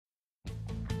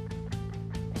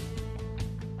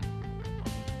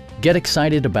Get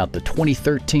excited about the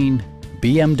 2013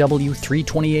 BMW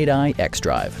 328i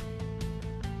xDrive.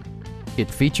 It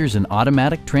features an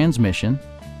automatic transmission,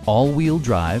 all-wheel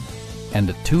drive, and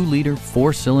a 2-liter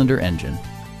 4-cylinder engine.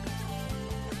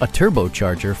 A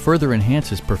turbocharger further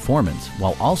enhances performance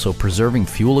while also preserving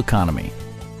fuel economy.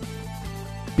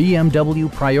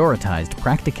 BMW prioritized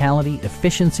practicality,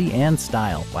 efficiency, and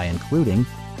style by including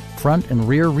front and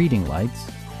rear reading lights,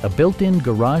 a built-in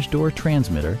garage door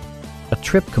transmitter, a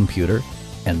trip computer,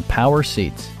 and power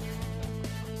seats.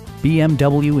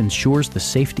 BMW ensures the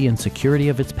safety and security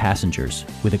of its passengers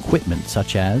with equipment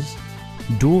such as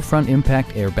dual front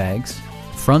impact airbags,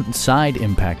 front and side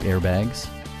impact airbags,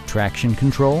 traction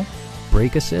control,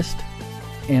 brake assist,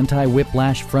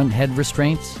 anti-whiplash front head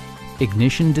restraints,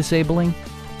 ignition disabling,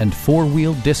 and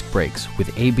 4-wheel disc brakes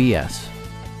with ABS.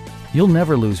 You'll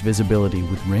never lose visibility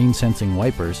with rain-sensing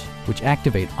wipers, which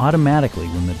activate automatically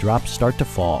when the drops start to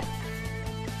fall.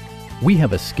 We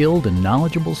have a skilled and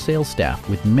knowledgeable sales staff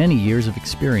with many years of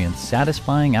experience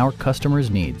satisfying our customers'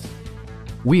 needs.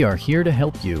 We are here to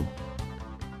help you